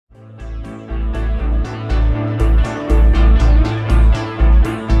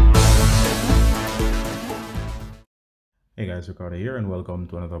Guys, Ricardo here and welcome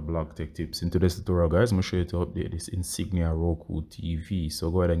to another blog tech tips. In today's tutorial guys, I'm going to show you to update this Insignia Roku TV. So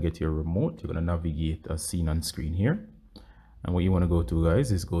go ahead and get your remote. You're going to navigate as seen on screen here. And what you want to go to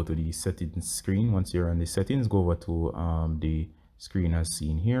guys is go to the settings screen. Once you're on the settings, go over to the screen as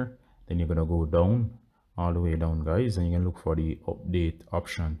seen here. Then you're going to go down, all the way down guys, and you can look for the update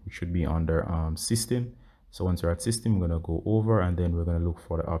option, which should be under system. So once you're at system, we're going to go over and then we're going to look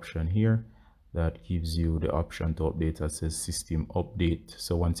for the option here that gives you the option to update that says system update.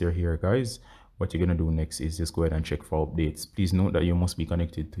 So once you're here guys, what you're going to do next is just go ahead and check for updates. Please note that you must be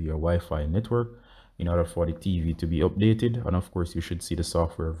connected to your Wi-Fi network in order for the TV to be updated, and of course you should see the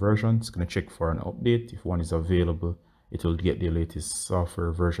software version. It's going to check for an update. If one is available, it will get the latest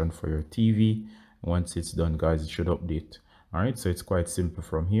software version for your TV. Once it's done guys, it should update. All right, so it's quite simple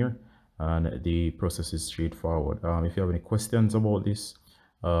from here and the process is straightforward. If you have any questions about this,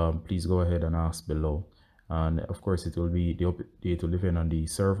 please go ahead and ask below, and of course it will be the update will depend on the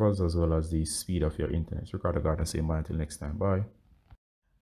servers as well as the speed of your internet. Ricardo Garden saying bye until next time. Bye.